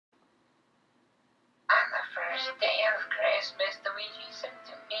first day of Christmas Luigi sent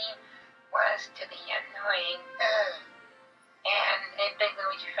to me was to the annoying and a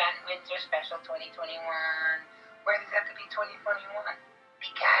Bigluigifan Winter Special 2021. Why does it have to be 2021?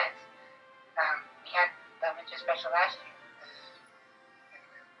 Because we had the Winter Special last year.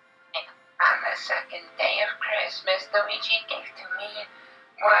 And on the second day of Christmas, Luigi gave to me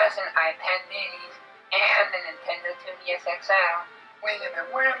was an iPad mini and a Nintendo 2DS XL. Wait a minute,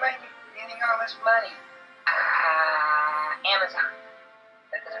 where am I getting all this money? Amazon.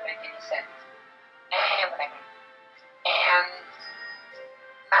 That doesn't make any sense. Whatever. And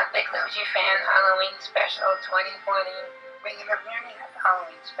a Bigluigifan Halloween Special 2020. Wait a minute, we already have the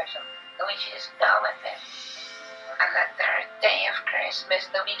Halloween Special. Luigi, just go with it. On the third day of Christmas,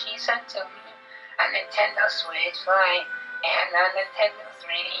 Luigi sent to me a Nintendo Switch Lite and a Nintendo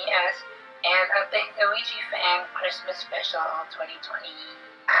 3DS and a Bigluigifan Christmas Special 2020.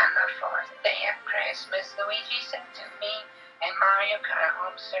 On the fourth day of Christmas, Luigi sent to me a Mario Kart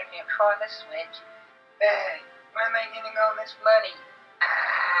Home Circuit for the Switch. Hey, where am I getting all this money?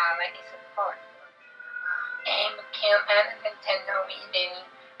 Like I said before. GameCube and a Nintendo Wii Mini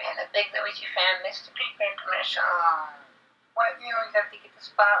and a Bigluigifan Mr. Creeper commercial. What, you always have to get the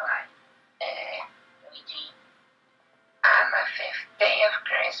spotlight? Luigi. On the fifth day of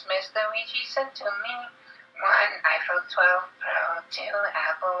Christmas, Luigi sent to me one iPhone 12 Pro, 2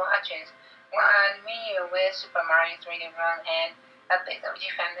 Apple Watches, one Wii U with Super Mario 3D World, and a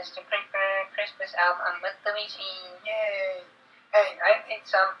Bigluigifan Mr. Creeper Christmas album with Luigi. Yay! Hey, I made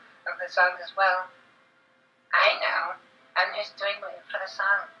some of the songs as well. I know. I'm just doing it for the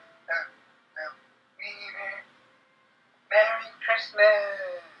song. Merry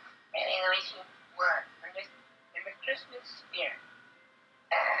Christmas! Really, Luigi? What? I'm just in the Christmas spirit.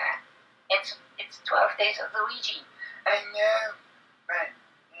 It's 12 days of Luigi. I know, but